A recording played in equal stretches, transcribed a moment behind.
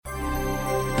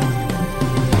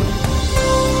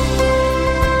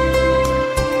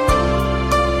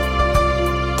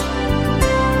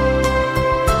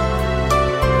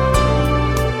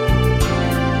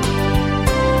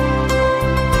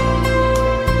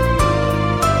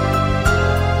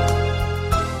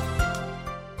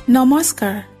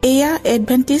নমস্কাৰ, এয়া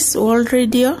Adventist world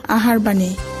radio'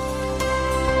 আহাৰবাণী।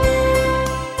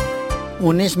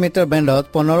 19 metre বেণ্ডত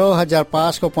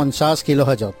 15,550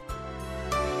 কিলোহাৰ্টজত।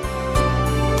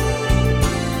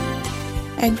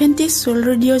 Adventist world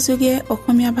radio' যোগে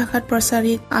অসমীয়া ভাষাত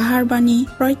প্ৰচাৰিত আহাৰবাণী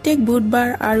প্ৰত্যেক বুধবাৰ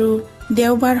আৰু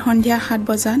দেওবাৰ সন্ধিয়া 7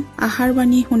 বজাত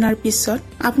আহাৰবাণী শুনাৰ পিছত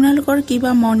আপোনালোকৰ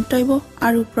কিবা মন্তব্য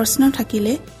আৰু প্ৰশ্ন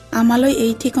থাকিলে আমালৈ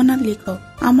এই ঠিকনাত লিখক।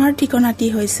 আমাৰ ঠিকনাটি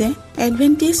হৈছে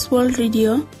Adventist world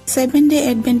radio', 7th Day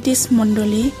Adventist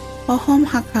মণ্ডলী, অসম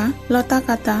শাখা,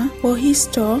 লতাকাটা,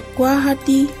 বশিষ্ঠ,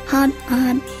 গুৱাহাটী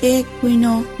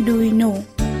 781029।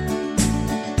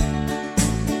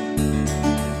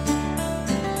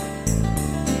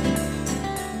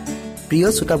 প্ৰিয়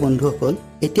শ্ৰোতা বন্ধুসকল,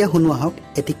 এতিয়া শুনো আহক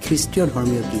এটি খ্ৰীষ্টীয়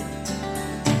ধৰ্মীয় গীত।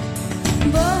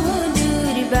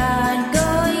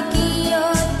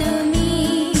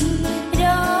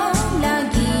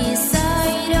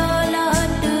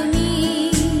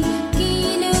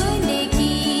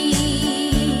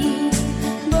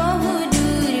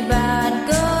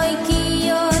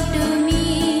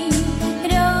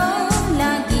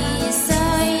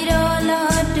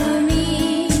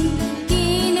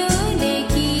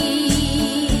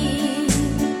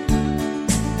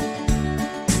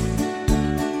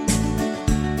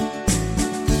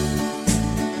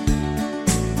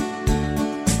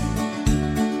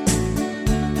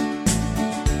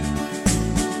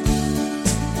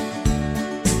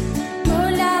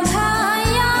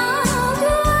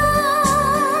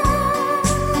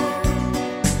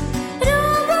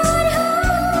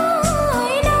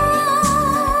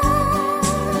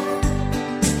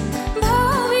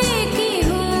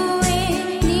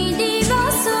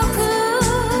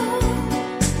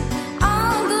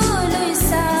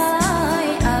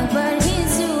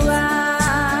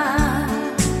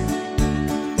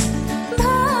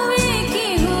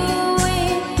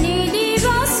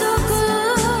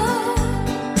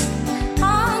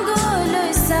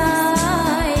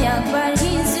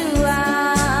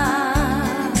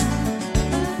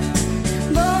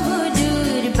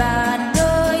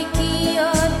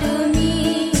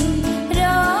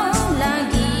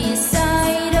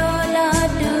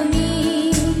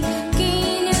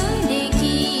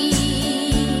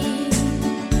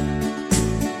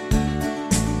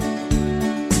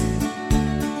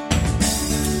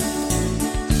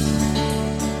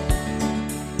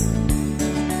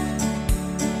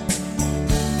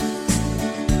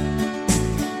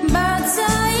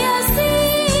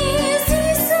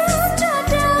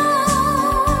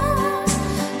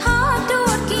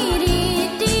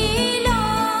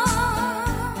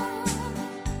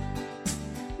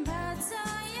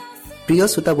 প্ৰিয়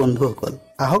শ্ৰোতা বন্ধুসকল,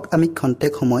 আহক আমি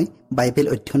খন্তেক সময় বাইবেল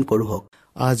অধ্যয়ন কৰোঁ।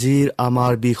 আজিৰ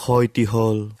আমাৰ বিষয়টি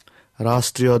হ'ল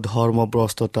ৰাষ্ট্ৰীয় ধৰ্ম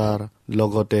ভ্ৰষ্টতাৰ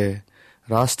লগতে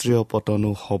ৰাষ্ট্ৰীয়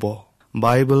পতনো হ'ব।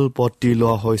 বাইবেল পতি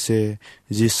লোৱা হৈছে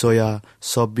যিচয়া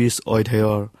 24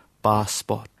 অধ্যায়ৰ 5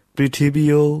 পদ।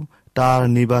 পৃথিৱীও তাৰ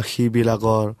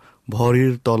নিবাসীবিলাকৰ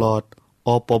ভৰিৰ তলত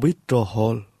অপবিত্ৰ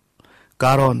হ'ল,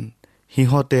 কাৰণ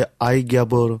সিহঁতে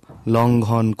আজ্ঞাবোৰ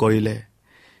লংঘন কৰিলে,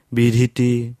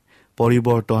 বিধিটি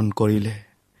পৰিৱৰ্তন কৰিলে,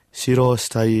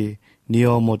 চিৰস্থায়ী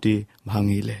নিয়মতি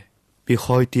ভাঙিলে।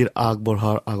 বিষয়টিৰ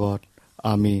আগবঢ়াৰ আগত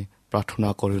আমি প্ৰাৰ্থনা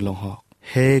কৰি লওঁ।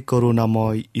 হে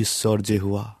কৰুণাময় ঈশ্বৰ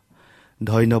জেহুৱা,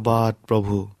 ধন্যবাদ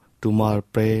প্ৰভু তোমাৰ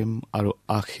প্ৰেম আৰু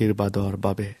আশীৰ্বাদৰ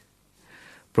বাবে।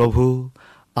 প্ৰভু,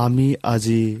 আমি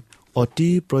আজি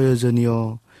অতি প্ৰয়োজনীয়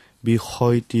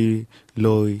বিষয়টি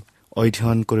লৈ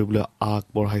অধ্যয়ন কৰিবলৈ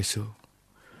আগবঢ়াইছোঁ।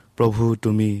 প্ৰভু,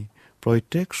 তুমি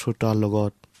প্ৰত্যেক শ্ৰোতাৰ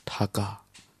লগত থাকা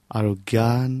আৰু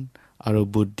জ্ঞান আৰু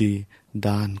বুদ্ধি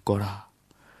দান কৰা।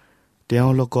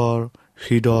 তেওঁলোকৰ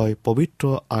হৃদয় পবিত্ৰ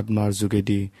আত্মাৰ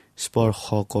যোগেদি স্পৰ্শ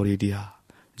কৰি দিয়া।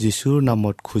 যীশুৰ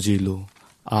নামত খুজিলো,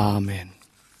 আমেন।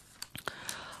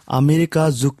 আমেৰিকা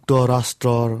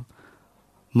যুক্তৰাষ্ট্ৰৰ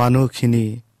মানুহখিনি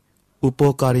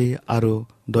উপকাৰী আৰু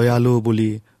দয়ালু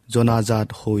বুলি জনাজাত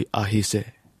হৈ আহিছে।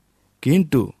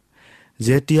 কিন্তু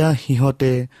যেতিয়া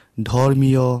সিহঁতে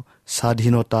ধৰ্মীয়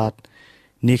স্বাধীনতাত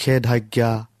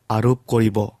নিষেধাজ্ঞা আৰোপ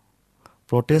কৰিব,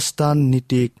 প্ৰটেষ্টাণ্ট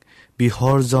নীতিক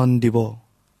বিসৰ্জন দিব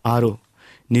আৰু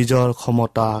নিজৰ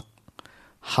ক্ষমতাক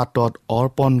হাতত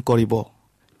অৰ্পণ কৰিব,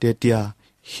 তেতিয়া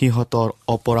সিহঁতৰ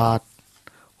অপৰাধ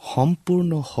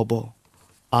সম্পূৰ্ণ হ'ব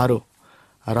আৰু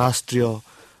ৰাষ্ট্ৰীয়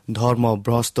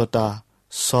ধৰ্মভ্ৰষ্টতা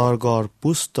স্বৰ্গৰ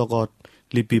পুস্তকত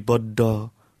লিপিবদ্ধ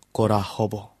কৰা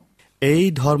হ'ব। এই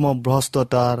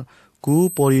ধৰ্মভ্ৰষ্টতাৰ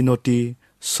কুপৰিণতি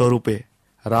স্বৰূপে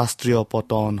ৰাষ্ট্ৰীয়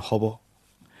পতন হ'ব।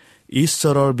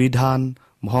 ঈশ্বৰৰ বিধান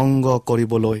ভংগ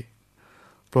কৰিবলৈ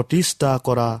প্ৰতিষ্ঠা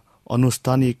কৰা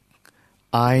আনুষ্ঠানিক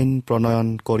আইন প্ৰণয়ন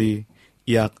কৰি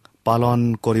ইয়াক পালন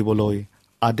কৰিবলৈ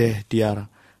আদেশ দিয়াৰ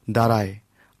দ্বাৰাই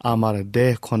আমাৰ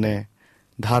দেশখনে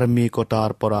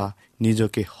ধাৰ্মিকতাৰ পৰা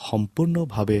নিজকে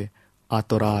সম্পূৰ্ণভাৱে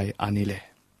আঁতৰাই আনিলে।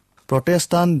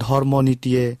 প্ৰটেষ্টাণ্ট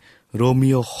ধৰ্মনীতিয়ে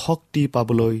ৰোমীয় শক্তি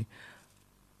পাবলৈ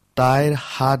তাইৰ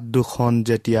হাত দুখন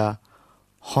যেতিয়া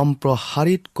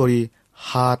সম্প্ৰসাৰিত কৰি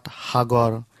 7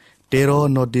 সাগৰ 13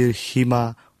 নদীৰ সীমা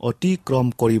অতিক্ৰম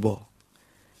কৰিব,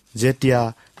 যেতিয়া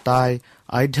তাই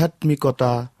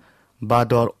আধ্যাত্মিকতা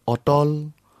বাদৰ অটল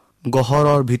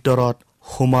গহৰৰ ভিতৰত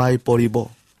সোমাই পৰিব,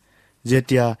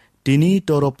 যেতিয়া 3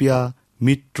 তৰপীয়া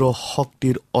মিত্ৰ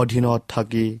শক্তিৰ অধীনত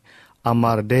থাকি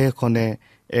আমাৰ দেশখনে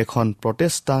এখন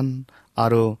প্ৰটেষ্টাণ্ট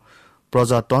আৰু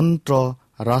প্ৰজাতন্ত্ৰ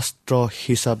ৰাষ্ট্ৰ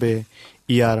হিচাপে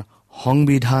ইয়াৰ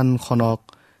সংবিধানখনক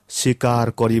স্বীকাৰ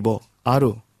কৰিব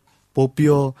আৰু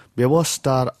পপীয়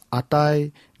ব্যৱস্থাৰ আটাই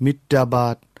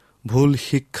মিথ্যাবাদ, ভুল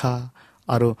শিক্ষা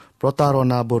আৰু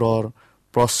প্ৰতাৰণাবোৰৰ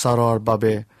প্ৰচাৰৰ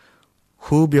বাবে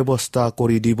সুব্যৱস্থা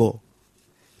কৰি দিব,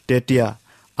 তেতিয়া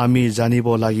আমি জানিব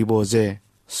লাগিব যে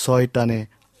শয়তানে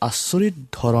আচৰিত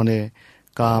ধৰণে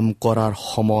কাম কৰাৰ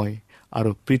সময়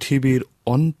আৰু পৃথিৱীৰ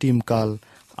অন্তিম কাল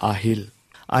আহিল।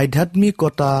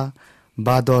 আধ্যাত্মিকতা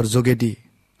বাদৰ যোগেদি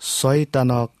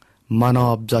শয়তানক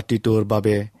মানৱ জাতিটোৰ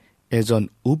বাবে এজন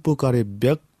উপকাৰী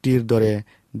ব্যক্তিৰ দৰে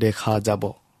দেখা যাব,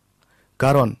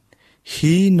 কাৰণ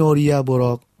সি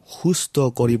নৰিয়াবোৰক সুস্থ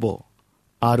কৰিব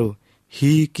আৰু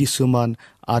সি কিছুমান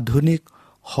আধুনিক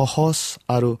সহজ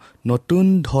আৰু নতুন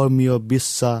ধৰ্মীয়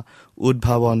বিশ্বাস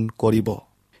উদ্ভাৱন কৰিব।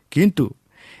 কিন্তু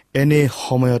এনে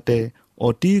সময়তে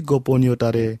অতি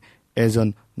গোপনীয়তাৰে এজন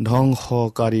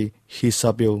ধ্বংসকাৰী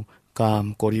হিচাপেও কাম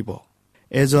কৰিব।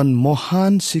 এজন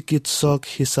মহান চিকিৎসক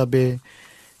হিচাপে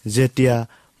যেতিয়া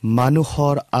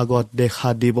মানুহৰ আগত দেখা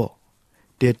দিব,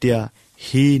 তেতিয়া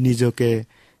সি নিজকে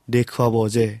দেখুৱাব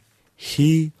যে সি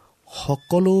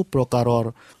সকলো প্ৰকাৰৰ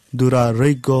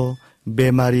দুৰাৰোগ্য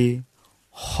বেমাৰী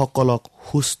সকলক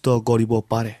সুস্থ কৰিব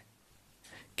পাৰে।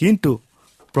 কিন্তু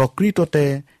প্ৰকৃততে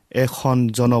এখন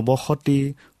জনবসতি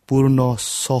পূৰ্ণ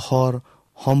চহৰ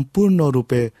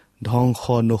সম্পূৰ্ণৰূপে ধ্বংস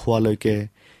নোহোৱালৈকে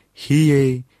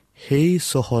সিয়েই সেই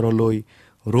চহৰলৈ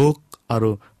ৰোগ আৰু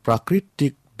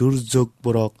প্ৰাকৃতিক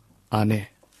দুৰ্যোগবোৰক আনে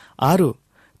আৰু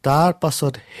তাৰ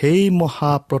পাছত সেই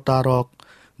মহাপ্ৰতাৰক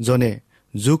জনে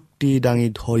যুক্তি দাঙি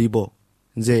ধৰিব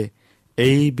যে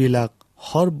এইবিলাক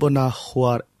সৰ্বনাশ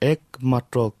হোৱাৰ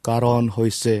একমাত্ৰ কাৰণ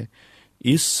হৈছে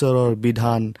ঈশ্বৰৰ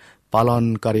বিধান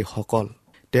পালনকাৰীসকল।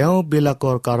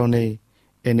 তেওঁবিলাকৰ কাৰণেই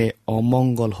এনে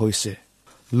অমংগল হৈছে।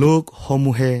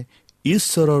 লোকসমূহে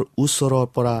ঈশ্বৰৰ ওচৰৰ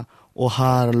পৰা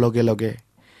অহাৰ লগে লগে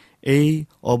এই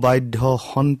অবাধ্য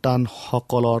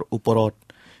সন্তানসকলৰ ওপৰত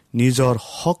নিজৰ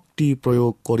শক্তি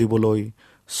প্ৰয়োগ কৰিবলৈ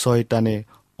শয়তানে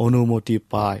অনুমতি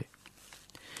পায়।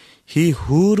 সি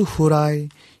হুৰ হুৰাই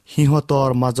সিহঁতৰ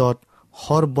মাজত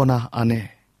সৰ্বনাশ আনে।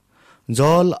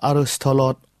 জল আৰু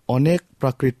স্থলত অনেক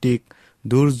প্ৰাকৃতিক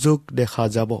দুৰ্যোগ দেখা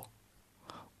যাব।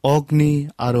 অগ্নি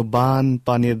আৰু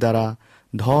বানপানীৰ দ্বাৰা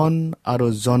ধন আৰু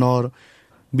জনৰ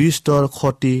বিস্তৰ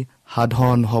ক্ষতি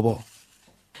সাধন হ'ব।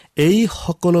 এই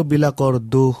সকলোবিলাকৰ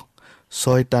দোষ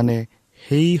শয়তানে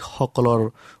সেই সকলৰ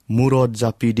মূৰত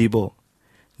জাপি দিব,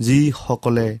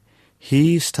 যিসকলে সি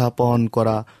স্থাপন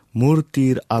কৰা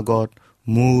মূৰ্তিৰ আগত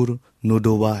মূৰ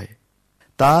নুদুৱায়।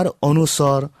 তাৰ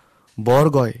অনুচৰ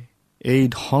বৰ্গই এই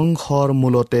ধ্বংসৰ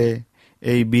মূলতে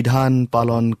এই বিধান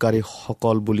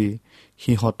পালনকাৰীসকল বুলি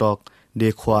সিহঁতক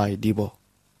দেখুৱাই দিব।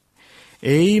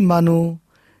 এই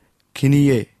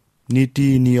মানুহখিনিয়ে নীতি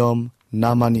নিয়ম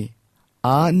নামানি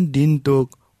আন দিনটোক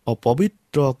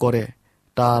অপবিত্ৰ কৰে,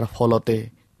 তাৰ ফলতে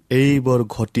এইবোৰ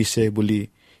ঘটিছে বুলি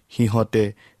সিহঁতে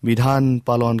বিধান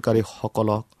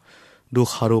পালনকাৰীসকলক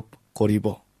দোষাৰোপ কৰিব।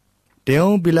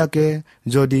 তেওঁবিলাকে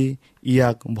যদি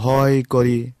ইয়াক ভয়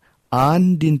কৰি আন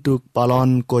দিনটোক পালন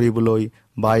কৰিবলৈ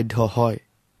বাধ্য হয়,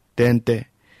 তেন্তে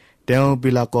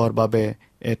তেওঁবিলাকৰ বাবে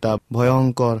এটা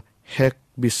ভয়ংকৰ শেষ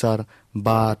বিচাৰ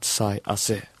বাট চাই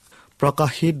আছে।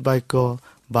 প্ৰকাশিত বাক্য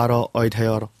 12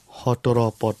 অধ্যায়ৰ 17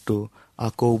 পদটো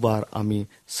আকৌবাৰ আমি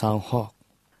চাওঁ হওক।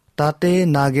 তাতে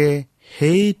নাগে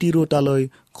সেই তিৰোতালৈ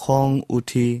খং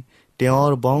উঠি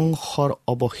তেওঁৰ বংশৰ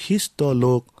অৱশিষ্ট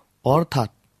লোক অৰ্থাৎ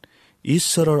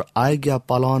ঈশ্বৰৰ আজ্ঞা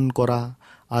পালন কৰা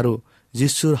আৰু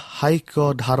যীশুৰ সাক্ষ্য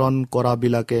ধাৰণ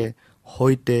কৰাবিলাকে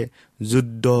সৈতে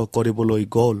যুদ্ধ কৰিবলৈ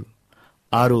গ'ল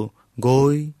আৰু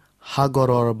গৈ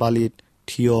সাগৰৰ বালিত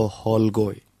থিয়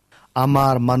হ'লগৈ।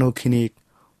 আমাৰ মানুহখিনিক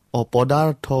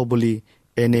অপদাৰ্থ বুলি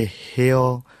এনে হেয়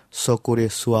চকুৰে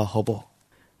চোৱা হ'ব,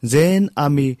 যেন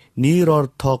আমি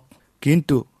নিৰৰ্থক।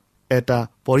 কিন্তু এটা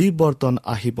পৰিৱৰ্তন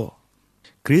আহিব।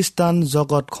 খ্ৰীষ্টান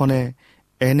জগতখনে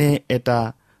এনে এটা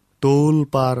তৌল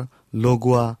পাৰ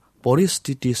লগোৱা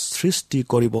পৰিস্থিতি সৃষ্টি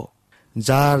কৰিব,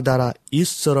 যাৰ দ্বাৰা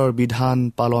ঈশ্বৰৰ বিধান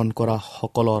পালন কৰা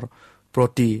সকলৰ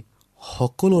প্ৰতি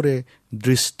সকলোৰে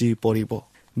দৃষ্টি পৰিব।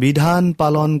 বিধান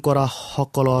পালন কৰা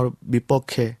সকলৰ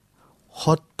বিপক্ষে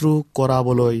শত্ৰু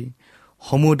কৰাবলৈ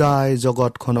সমুদায়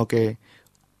জগতখনকে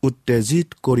উত্তেজিত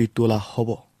কৰি তোলা হ'ব।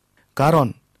 কাৰণ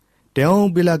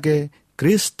তেওঁবিলাকে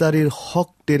খ্ৰীষ্টাৰীৰ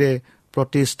শক্তিৰে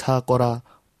প্ৰতিষ্ঠা কৰা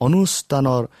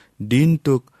অনুষ্ঠানৰ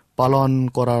দিনটোক পালন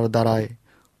কৰাৰ দ্বাৰাই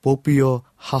পপীয়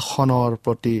শাসনৰ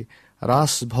প্ৰতি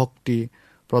ৰাজভক্তি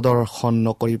প্ৰদৰ্শন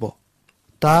নকৰিব।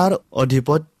 তাৰ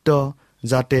অধিপত্য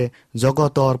যাতে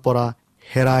জগতৰ পৰা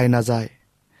হেৰাই নাযায়,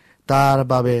 তাৰ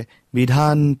বাবে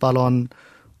বিধান পালন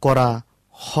কৰা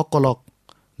সকলক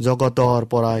জগতৰ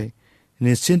পৰাই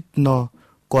নিশ্চিহ্ন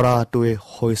কৰাটোৱে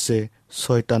হৈছে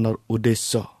শয়তানৰ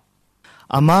উদ্দেশ্য।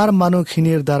 আমাৰ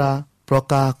মানুহখিনিৰ দ্বাৰা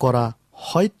প্ৰকাশ কৰা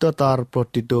সত্যতাৰ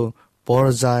প্ৰতিটো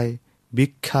পৰ্যায়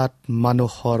বিখ্যাত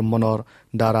মানুহৰ মনৰ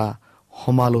দ্বাৰা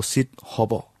সমালোচিত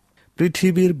হ'ব।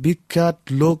 পৃথিৱীৰ বিখ্যাত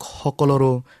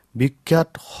লোকসকলৰো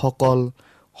বিখ্যাতসকল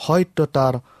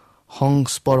সত্যতাৰ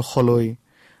সংস্পৰ্শলৈ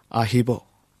আহিব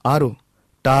আৰু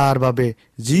তাৰ বাবে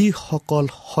যিসকল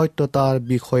সত্যতাৰ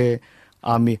বিষয়ে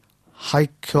আমি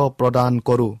সাক্ষ্য প্ৰদান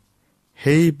কৰোঁ,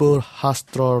 সেইবোৰ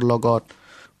শাস্ত্ৰৰ লগত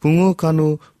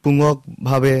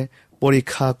পুংখানুপুংখভাৱে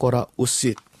পৰীক্ষা কৰা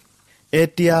উচিত।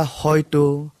 এতিয়া হয়তো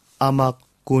আমাক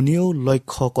কোনেও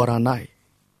লক্ষ্য কৰা নাই,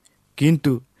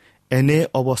 কিন্তু এনে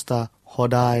অৱস্থা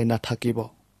সদায় নাথাকিব।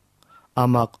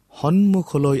 আমাক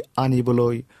সন্মুখলৈ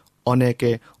আনিবলৈ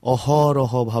অনেকে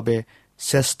অহৰহভাৱে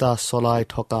চেষ্টা চলাই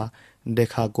থকা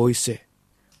দেখা গৈছে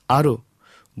আৰু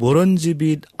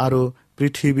বুৰঞ্জীবিদ আৰু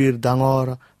পৃথিৱীৰ ডাঙৰ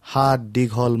হাত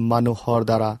দীঘল মানুহৰ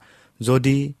দ্বাৰা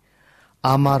যদি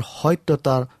আমাৰ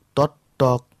সত্যতাৰ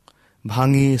তত্ত্বক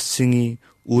ভাঙি ছিঙি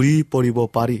উৰি পৰিব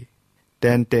পাৰি,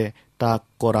 তেন্তে তাক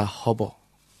কৰা হ'ব।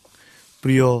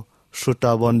 প্ৰিয়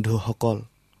শ্ৰোতা বন্ধুসকল,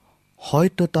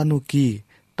 সত্যতানো কি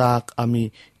তাক আমি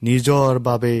নিজৰ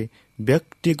বাবে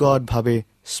ব্যক্তিগতভাৱে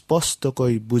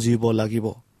স্পষ্টকৈ বুজিব লাগিব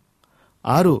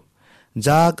আৰু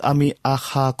যাক আমি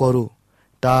আশা কৰোঁ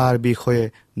তাৰ বিষয়ে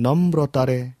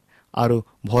নম্ৰতাৰে আৰু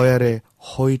ভয়েৰে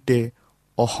সৈতে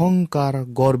অহংকাৰ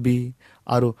গৰ্বী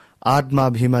আৰু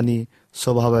আত্মাভিমানী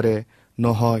স্বভাৱেৰে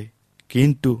নহয়,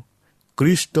 কিন্তু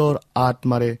খ্ৰীষ্টৰ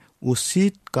আত্মাৰে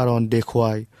উচিত কাৰণ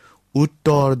দেখুৱাই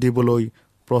উত্তৰ দিবলৈ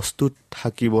প্ৰস্তুত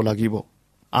থাকিব লাগিব।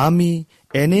 আমি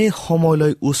এনে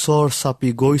সময়লৈ ওচৰ চাপি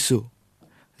গৈছোঁ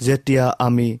যেতিয়া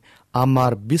আমি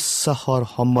আমাৰ বিশ্বাসৰ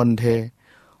সম্বন্ধে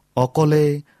অকলে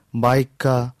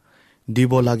ব্যাখ্যা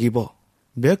দিব লাগিব।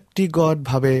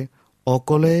 ব্যক্তিগতভাৱে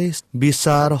অকলে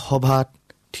বিচাৰ সভাত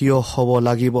থিয় হ'ব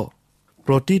লাগিব।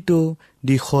 প্ৰতিটো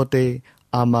দিশতে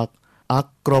আমাক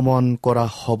আক্ৰমণ কৰা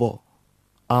হ'ব।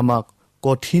 আমাক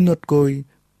কঠিনতকৈ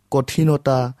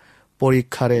কঠিনতা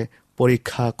পৰীক্ষাৰে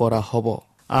পৰীক্ষা কৰা হ'ব।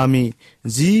 আমি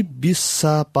যি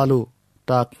বিশ্বাস পালোঁ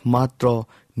তাক মাত্ৰ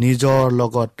নিজৰ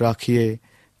লগত ৰাখিয়ে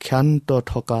ক্ষান্ত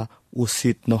থকা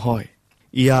উচিত নহয়।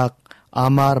 ইয়াক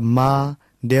আমাৰ মা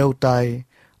দেউতাই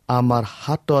আমাৰ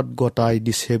হাতত গতাই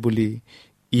দিছে বুলি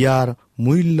ইয়াৰ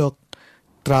মূল্যক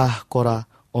ত্ৰাস কৰা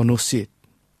অনুচিত।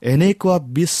 এনেকুৱা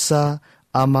বিশ্বাস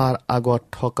আমাৰ আগত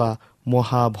থকা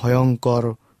মহাভয়ংকৰ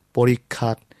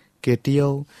পৰীক্ষাত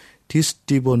কেতিয়াও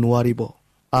তিষ্ঠিব নোৱাৰিব।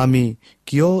 আমি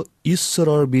কিয়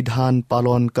ঈশ্বৰৰ বিধান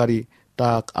পালনকাৰী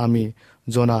তাক আমি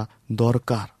জনা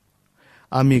দৰকাৰ।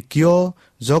 আমি কিয়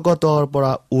জগতৰ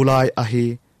পৰা ওলাই আহি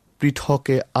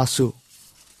পৃথকে আছো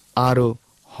আৰু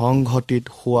সংঘটিত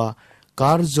হোৱা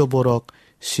কাৰ্যবোৰক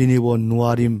চিনিব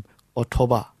নোৱাৰিম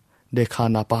অথবা দেখা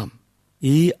নাপাম।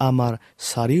 ই আমাৰ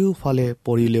চাৰিওফালে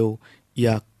পৰিলেও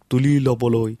ইয়াক তুলি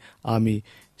ল'বলৈ আমি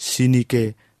চিনিকে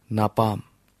নাপাম।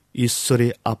 ঈশ্বৰে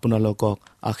আপোনালোকক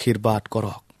আশীৰ্বাদ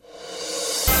কৰক।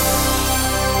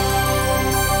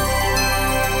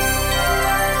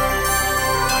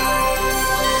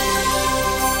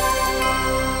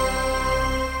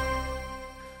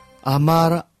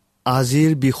 আমাৰ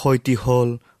আজিৰ বিষয়টি হ'ল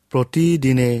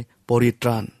প্ৰতিদিনে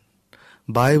পৰিত্ৰাণ।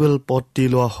 বাইবেল পঢ়ি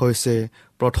লোৱা হৈছে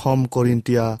 1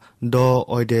 কৰিন্থিয়া 10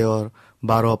 অধ্যায়ৰ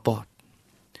 12 পদ।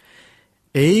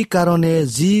 এই কাৰণে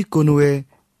যিকোনোৱে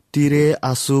তীৰে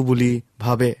আছো বুলি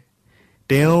ভাবে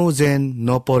তেওঁ যেন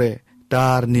নপৰে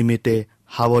তাৰ নিমিত্তে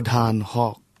সাৱধান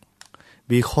হওক।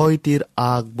 বিষয়টিৰ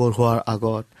আগবঢ়োৱাৰ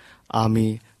আগত আমি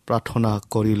প্ৰাৰ্থনা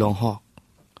কৰি লওঁ হওক।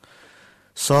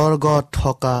 স্বৰ্গত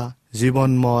থকা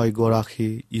জীৱনময় গৰাকী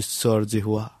ঈশ্বৰ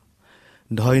যীশুৱা,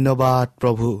 ধন্যবাদ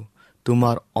প্ৰভু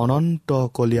তোমাৰ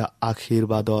অনন্তকলীয়া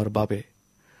আশীৰ্বাদৰ বাবে।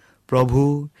 প্ৰভু,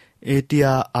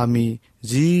 এতিয়া আমি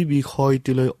যি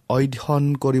বিষয়টিলৈ অধ্যয়ন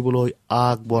কৰিবলৈ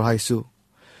আগবঢ়াইছোঁ,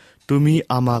 তুমি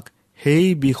আমাক সেই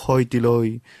বিষয়টিলৈ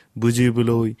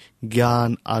বুজিবলৈ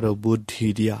জ্ঞান আৰু বুদ্ধি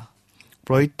দিয়া।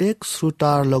 প্ৰত্যেক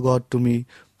শ্ৰোতাৰ লগত তুমি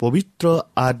পবিত্ৰ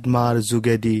আত্মাৰ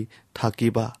যোগেদি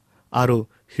থাকিবা আৰু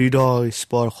হৃদয়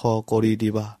স্পৰ্শ কৰি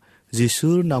দিবা।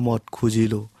 যীশুৰ নামত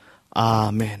খুজিলো,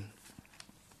 আমেন।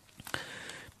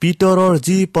 পিতৰৰ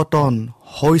যি পতন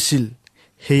হৈছিল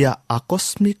সেয়া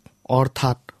আকস্মিক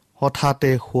অৰ্থাৎ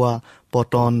হঠাতে হোৱা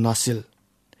পতন নাছিল,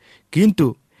 কিন্তু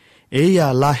এয়া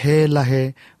লাহে লাহে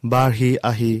বাঢ়ি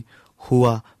আহি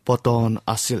হোৱা পতন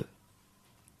আছিল।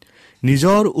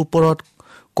 নিজৰ ওপৰত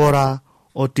কৰা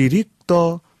অতিৰিক্ত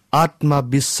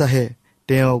আত্মবিশ্বাসে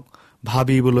তেওঁক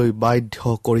ভাবিবলৈ বাধ্য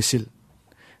কৰিছিল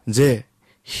যে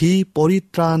সি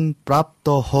পৰিত্ৰাণ প্ৰাপ্ত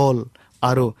হ'ল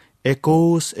আৰু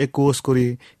একোচ একোচ কৰি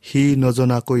সি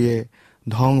নজনাকৈয়ে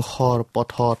ধ্বংসৰ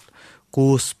পথত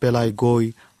কোচ পেলাই গৈ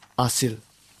আছিল।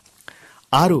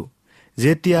 আৰু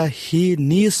যেতিয়া সি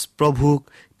নিজ প্ৰভুক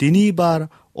 3 বাৰ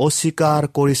অস্বীকাৰ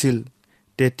কৰিছিল,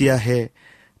 তেতিয়াহে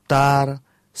তাৰ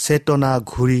চেতনা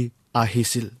ঘূৰি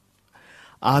আহিছিল।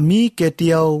 আমি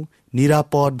কেতিয়াও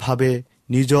নিৰাপদভাৱে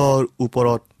নিজৰ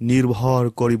ওপৰত নিৰ্ভৰ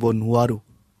কৰিব নোৱাৰো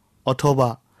অথবা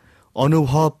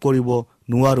অনুভৱ কৰিব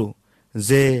নোৱাৰো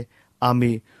যে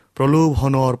আমি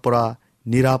প্ৰলোভনৰ পৰা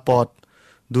নিৰাপদ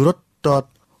দূৰত্বত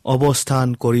অৱস্থান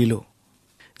কৰিলো।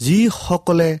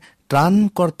 যিসকলে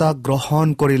ত্ৰাণকৰ্তাক গ্ৰহণ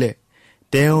কৰিলে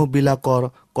তেওঁবিলাকৰ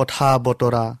কথা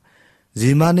বতৰা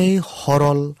যিমানেই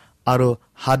সৰল আৰু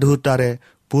সাধুতাৰে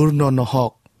পূৰ্ণ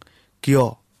নহওক কিয়,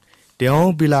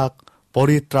 তেওঁবিলাক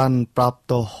পৰিত্ৰাণ প্ৰাপ্ত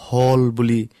হ'ল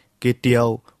বুলি কেতিয়াও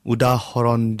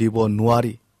উদাহৰণ দিব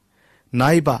নোৱাৰি,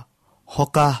 নাইবা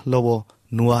সকাহ ল'ব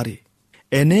নোৱাৰি।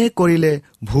 এনে কৰিলে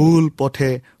ভুল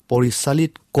পথে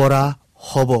পৰিচালিত কৰা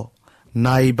হ'ব,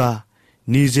 নাইবা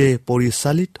নিজে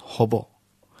পৰিচালিত হ'ব।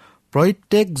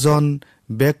 প্ৰত্যেকজন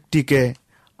ব্যক্তিকে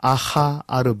আশা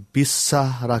আৰু বিশ্বাস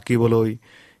ৰাখিবলৈ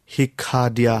শিক্ষা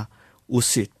দিয়া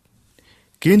উচিত।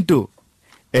 কিন্তু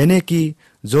এনেকি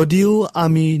যদিও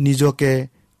আমি নিজকে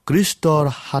খ্ৰীষ্টৰ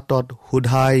হাতত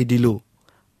সোধাই দিলো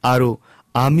আৰু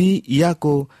আমি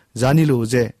ইয়াকো জানিলো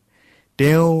যে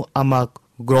তেওঁ আমাক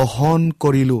গ্ৰহণ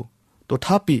কৰিলো,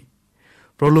 তথাপি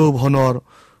প্ৰলোভনৰ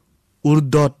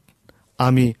ঊৰ্ধত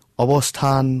আমি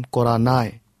অৱস্থান কৰা নাই।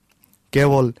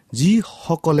 কেৱল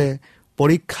যিসকলে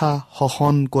পৰীক্ষা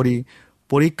সহন কৰি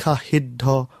পৰীক্ষা সিদ্ধ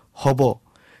হ'ব,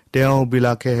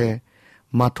 তেওঁবিলাকেহে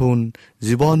মাথোন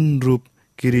জীৱনৰূপ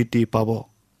কিৰীটি পাব।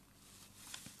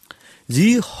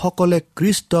 যিসকলে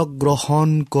খ্ৰীষ্টক গ্ৰহণ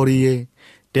কৰিয়ে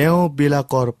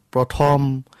তেওঁবিলাকৰ প্ৰথম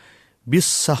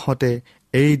বিশ্বাসতে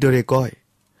এইদৰে কয়,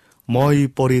 মই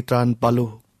পৰিত্ৰাণ পালো,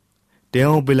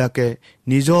 তেওঁবিলাকে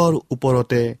নিজৰ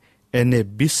ওপৰতে এনে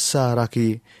বিশ্বাস ৰাখি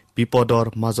বিপদৰ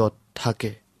মাজত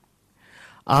থাকে।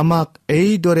 আমাক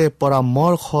এইদৰে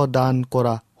পৰামৰ্শ দান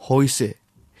কৰা হৈছে,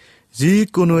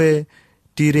 যিকোনোৱে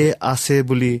তীৰে আছে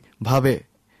বুলি ভাবে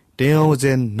তেওঁ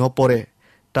যেন নপৰে,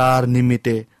 তাৰ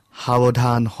নিমিত্তে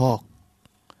সাৱধান হওক।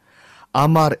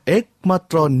 আমাৰ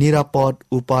একমাত্ৰ নিৰাপদ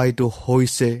উপায়টো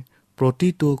হৈছে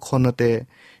প্ৰতিটো ক্ষণতে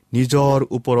নিজৰ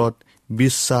ওপৰত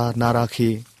বিশ্বাস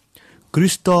নাৰাখি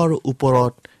খ্ৰীষ্টৰ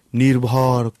ওপৰত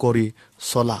নিৰ্ভৰ কৰি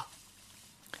চলা।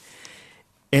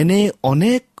 এনে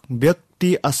অনেক ব্যক্তি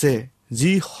আছে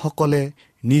যিসকলে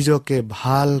নিজকে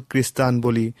ভাল খ্ৰীষ্টান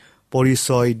বুলি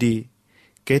পৰিচয় দি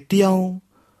কেতিয়াও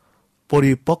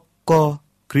পৰিপক্ক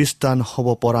খ্ৰীষ্টান হ'ব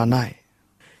পৰা নাই।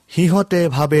 সিহঁতে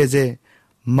ভাবে যে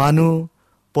মানুহ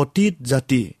পতিত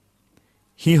জাতি,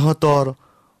 সিহঁতৰ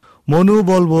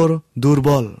মনোবলবোৰ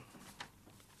দুৰ্বল,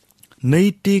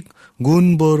 নৈতিক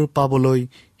গুণবোৰ পাবলৈ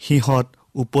সিহঁত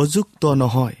উপযুক্ত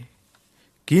নহয়।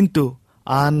 কিন্তু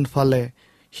আনফালে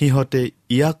সিহঁতে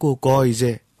ইয়াকো কয়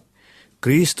যে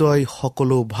খ্ৰীষ্টই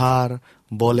সকলো ভাৰ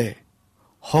বলে,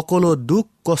 সকলো দুখ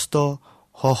কষ্ট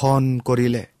সহন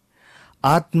কৰিলে,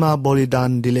 আত্মা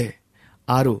বলিদান দিলে,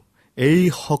 আৰু এই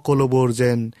সকলোবোৰ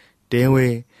যেন তেওঁৱে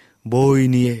বৈ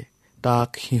নিয়ে, তাক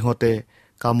সিহঁতে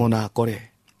কামনা কৰে।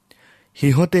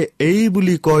 সিহঁতে এই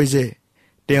বুলি কয় যে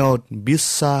তেওঁত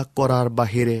বিশ্বাস কৰাৰ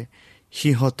বাহিৰে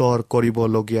সিহঁতৰ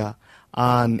কৰিবলগীয়া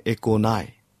আন একো নাই।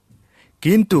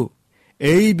 কিন্তু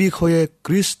এই বিষয়ে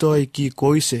খ্ৰীষ্টই কি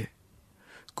কৈছে?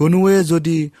 কোনোৱে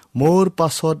যদি মোৰ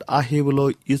পাছত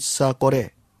আহিবলৈ ইচ্ছা কৰে,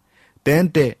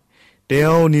 তেন্তে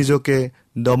তেওঁ নিজকে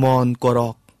দমন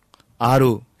কৰক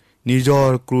আৰু নিজৰ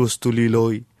ক্ৰুচ তুলি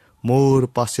লৈ মোৰ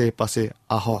পাছে পাছে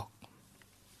আহক।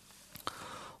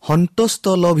 সন্তুষ্ট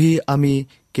লোভী আমি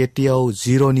কেতিয়াও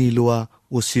জিৰণি লোৱা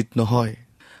উচিত নহয়,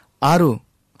 আৰু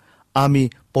আমি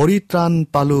পৰিত্ৰাণ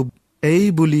পালো এই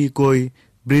বুলি কৈ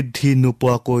বৃদ্ধি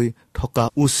নোপোৱাকৈ থকা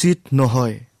উচিত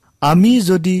নহয়। আমি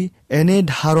যদি এনে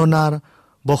ধাৰণাৰ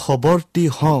বশৱৰ্তী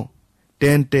হওঁ,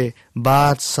 তেন্তে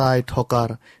বাট চাই থকাৰ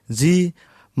যি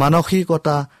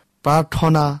মানসিকতা,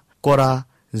 প্ৰাৰ্থনা কৰা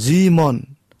যি মন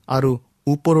আৰু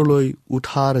ওপৰলৈ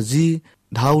উঠাৰ যি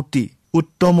ধাউতি,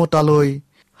 উত্তমতালৈ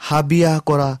হাবিয়া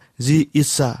কৰা যি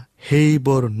ইচ্ছা,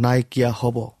 সেইবোৰ নাইকিয়া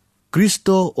হ'ব। খ্ৰীষ্ট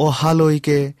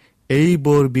অহালৈকে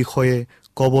এইবোৰ বিষয়ে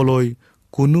ক'বলৈ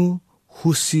কোনো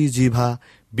সূচী জিভা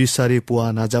বিচাৰি পোৱা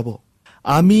নাযাব।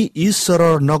 আমি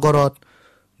ঈশ্বৰৰ নগৰত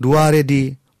দুৱাৰেদি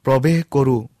প্ৰৱেশ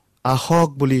কৰোঁ, আহক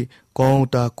বুলি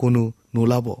কওঁতা কোনো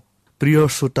নোলাব। প্ৰিয়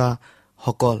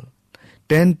শ্ৰোতাসকল,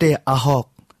 তেন্তে আহক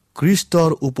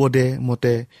খ্ৰীষ্টৰ উপদেশ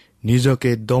মতে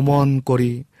নিজকে দমন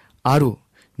কৰি আৰু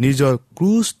নিজৰ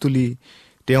ক্ৰুচ তুলি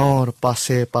তেওঁৰ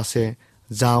পাছে পাছে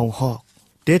যাওঁ হওক।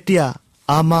 তেতিয়া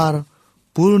আমাৰ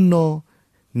পূৰ্ণ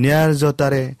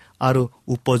ন্যায়্যতাৰে আৰু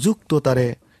উপযুক্ততাৰে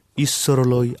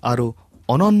ঈশ্বৰলৈ আৰু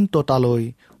অনন্ততালৈ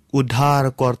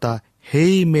উদ্ধাৰকৰ্তা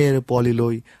সেই মেৰ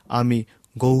পলিলৈ আমি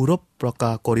গৌৰৱ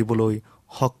প্ৰকাশ কৰিবলৈ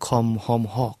সক্ষম হম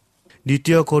হওক।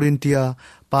 2 কৰিন্থিয়া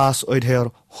 5 অধ্যায়ৰ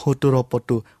 17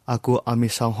 পদটো আকৌ আমি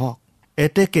চাওঁ হওক।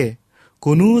 এতেকে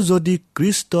কোনো যদি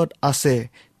খ্ৰীষ্টত আছে,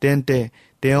 তেন্তে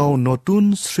তেওঁ নতুন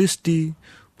সৃষ্টি,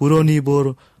 পুৰণিবোৰ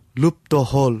লুপ্ত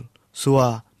হ'ল, চোৱা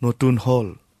নতুন হ'ল।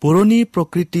 পুৰণি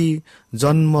প্ৰকৃতি,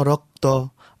 জন্ম, ৰক্ত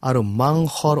আৰু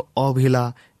মাংসৰ অভিলা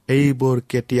এইবোৰ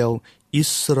কেতিয়াও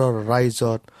ঈশ্বৰৰ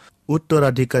ৰাজ্যত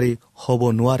উত্তৰাধিকাৰী হ'ব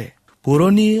নোৱাৰে।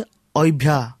 পুৰণি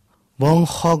অভ্যাস,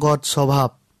 বংশগত স্বভাৱ,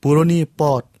 পুৰণি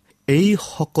পথ, এই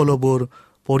সকলোবোৰ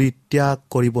পৰিত্যাগ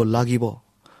কৰিব লাগিব,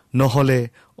 নহ'লে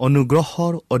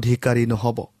অনুগ্ৰহৰ অধিকাৰী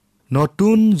নহ'ব।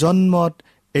 নতুন জন্মত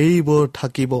এইবোৰ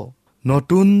থাকিব।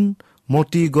 নতুন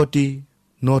মতি গতি,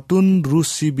 নতুন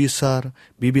ৰুচি বিচাৰ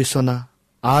বিবেচনা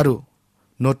আৰু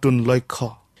নতুন লক্ষ্য।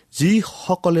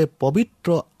 যিসকলে পবিত্ৰ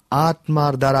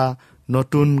আত্মাৰ দ্বাৰা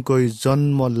নতুনকৈ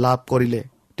জন্ম লাভ কৰিলে,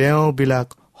 তেওঁবিলাক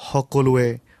সকলোৱে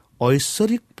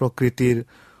ঐশ্বৰিক প্ৰকৃতিৰ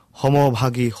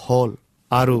সমভাগী হ'ল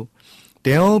আৰু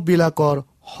তেওঁবিলাকৰ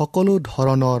সকলো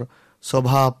ধৰণৰ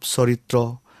স্বভাৱ চৰিত্ৰ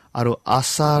আৰু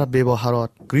আচাৰ ব্যৱহাৰত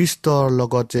খ্ৰীষ্টৰ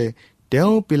লগত যে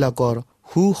তেওঁবিলাকৰ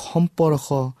সুসম্পৰ্ক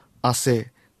আছে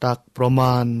তাক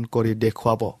প্ৰমাণ কৰি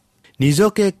দেখুৱাব।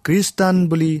 নিজকে খ্ৰীষ্টান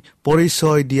বুলি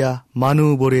পৰিচয় দিয়া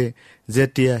মানুহবোৰে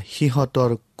যেতিয়া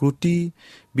সিহঁতৰ ক্ৰুটি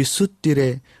বিচ্যুতিৰে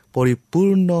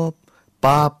পৰিপূৰ্ণ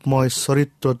পাপময়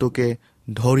চৰিত্ৰটোকে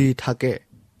ধৰি থাকে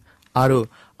আৰু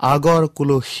আগৰ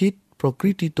কুলসিত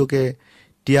প্ৰকৃতিটোকে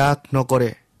ত্যাগ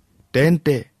নকৰে,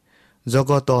 তেন্তে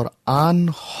জগতৰ আন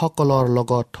সকলৰ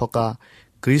লগত থকা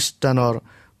খ্ৰীষ্টানৰ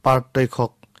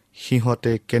পাৰ্থক্যক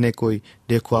সিহঁতে কেনেকৈ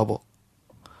দেখুৱাব?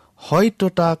 হয়তো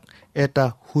তাক এটা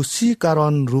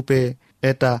সূচীকৰণ ৰূপে,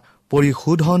 এটা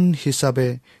পৰিশোধন হিচাপে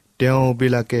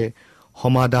তেওঁবিলাকে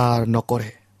সমাদৰ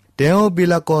নকৰে।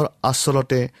 তেওঁবিলাকৰ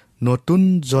আচলতে নতুন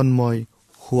জন্মই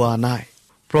হোৱা নাই।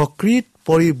 প্ৰকৃত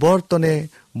পৰিৱৰ্তনে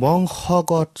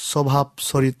বংশগত স্বভাৱ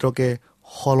চৰিত্ৰকে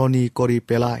সলনি কৰি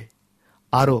পেলায়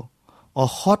আৰু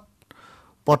অসৎ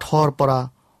পথৰ পৰা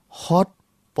সৎ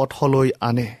পথলৈ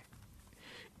আনে।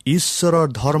 ঈশ্বৰৰ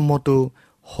ধৰ্মটো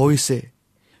হৈছে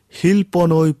শিল্প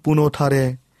নৈপুণতাৰে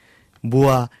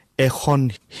বোৱা এখন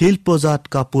শিল্পজাত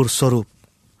কাপোৰ স্বৰূপ,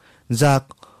 যাক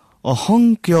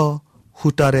অসংখ্য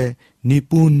সূতাৰে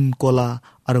নিপুণ কলা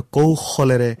আৰু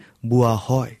কৌশলেৰে বোৱা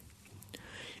হয়।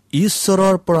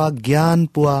 ঈশ্বৰৰ পৰা জ্ঞান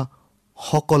পোৱা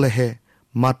সকলেহে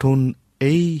মাথোন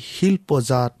এই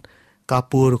শিল্পজাত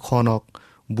কাপোৰখনক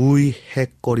বুই শেষ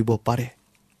কৰিব পাৰে।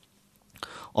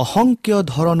 অসংখ্য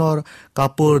ধৰণৰ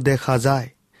কাপোৰ দেখা যায়,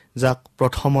 যাক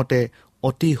প্ৰথমতে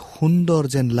অতি সুন্দৰ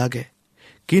যেন লাগে,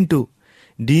 কিন্তু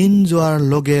দিন যোৱাৰ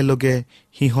লগে লগে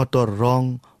সিহঁতৰ ৰং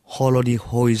সলনি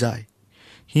হৈ যায়।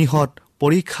 সিহঁত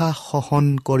পৰীক্ষা সহন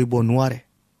কৰিব নোৱাৰে,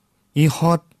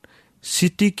 ইহঁত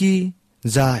চিটিকি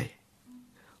যায়,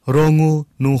 ৰঙো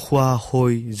নোহোৱা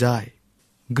হৈ যায়।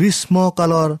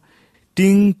 গ্ৰীষ্মকালৰ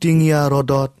টিংটিঙীয়া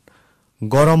ৰ'দত,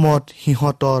 গৰমত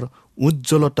সিহঁতৰ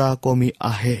উজ্জ্বলতা কমি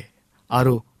আহে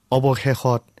আৰু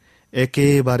অৱশেষত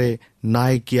একেবাৰে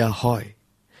নাইকিয়া হয়।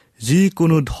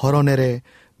 যিকোনো ধৰণেৰে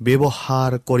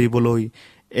ব্যৱহাৰ কৰিবলৈ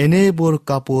এনেবোৰ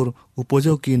কাপোৰ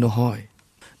উপযোগী নহয়।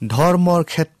 ধৰ্মৰ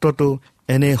ক্ষেত্ৰতো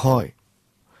এনে হয়।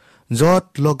 য'ত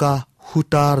লগা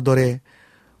সূতাৰ দৰে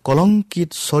কলংকিত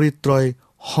চৰিত্ৰই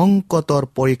সংকটৰ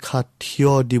পৰীক্ষাত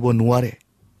থিয় দিব নোৱাৰে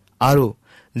আৰু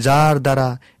যাৰ দ্বাৰা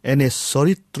এনে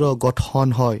চৰিত্ৰ গঠন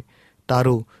হয়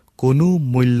তাৰো কোনো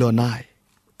মূল্য নাই।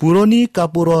 পুৰণি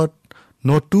কাপোৰত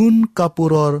নতুন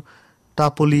কাপোৰৰ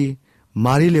টাপলি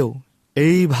মাৰিলেও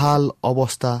এই ভাল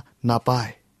অৱস্থা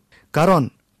নাপায়, কাৰণ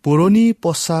পুৰণি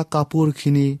পচা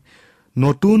কাপোৰখিনি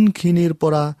নতুনখিনিৰ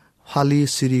পৰা ফালি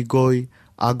চিৰি গৈ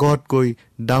আগতকৈ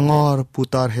ডাঙৰ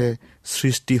পুতাৰহে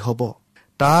সৃষ্টি হ'ব।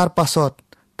 তাৰ পাছত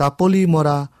টাপলি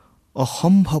মৰা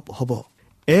অসম্ভৱ হ'ব।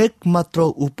 একমাত্ৰ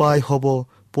উপায় হ'ব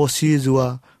পচি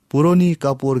যোৱা পুৰণি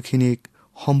কাপোৰখিনিক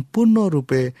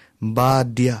সম্পূৰ্ণৰূপে বাদ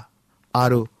দিয়া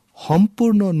আৰু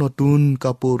সম্পূৰ্ণ নতুন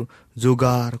কাপোৰ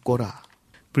যোগাৰ কৰা।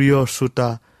 প্ৰিয়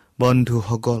শ্ৰোতা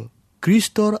বন্ধুসকল,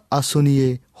 খ্ৰীষ্টৰ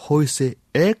আঁচনিয়ে হৈছে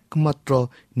একমাত্ৰ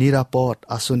নিৰাপদ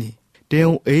আঁচনি।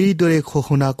 তেওঁ এইদৰে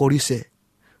ঘোষণা কৰিছে,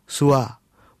 চোৱা,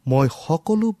 মই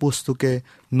সকলো বস্তুকে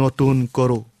নতুন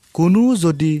কৰোঁ। কোনো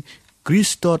যদি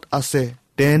খ্ৰীষ্টত আছে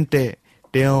তেন্তে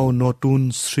তেওঁ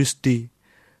নতুন সৃষ্টি।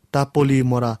 টাপলি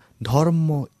মৰা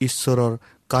ধৰ্ম ঈশ্বৰৰ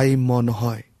কাম্য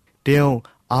নহয়। তেওঁ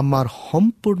আমাৰ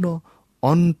সম্পূৰ্ণ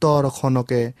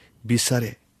অন্তৰখনকে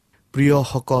বিচাৰে।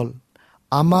 প্ৰিয়সকল,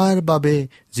 আমাৰ বাবে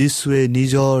যীশুৱে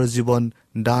নিজৰ জীৱন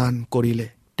দান কৰিলে।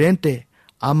 তেন্তে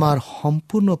আমাৰ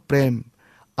সম্পূৰ্ণ প্ৰেম,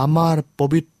 আমাৰ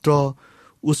পবিত্ৰ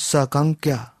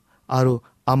উচ্চাকাংক্ষা আৰু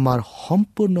আমাৰ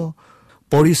সম্পূৰ্ণ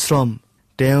পৰিশ্ৰম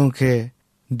তেওঁকে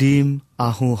দিম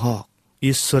আহোঁ হওক।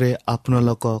 ঈশ্বৰে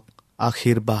আপোনালোকক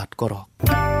আশীৰ্বাদ কৰক।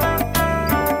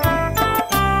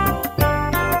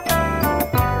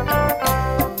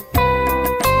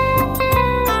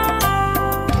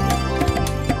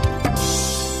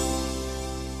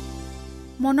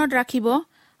 মনত ৰাখিব,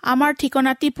 আমাৰ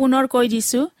ঠিকনাটি পুনৰ কৈ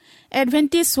দিছো।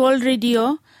 Adventist world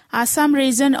radio', Assam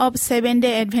region of seven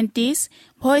day Adventist,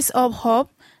 voice of hope,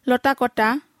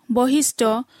 Latakata,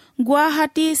 বৈশিষ্ট্য,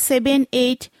 গুৱাহাটী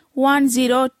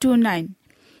 781029।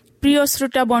 প্ৰিয়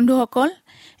শ্ৰোতা বন্ধুসকল,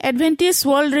 এডভেণ্টিজ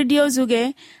ৱৰ্ল্ড ৰেডিঅ'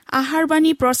 যোগে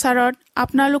আহাৰবাণী প্ৰচাৰত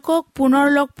আপোনালোকক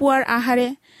পুনৰ লগ পোৱাৰ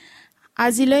আশাৰে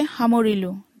আজিলৈ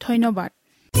সামৰিলোঁ। ধন্যবাদ।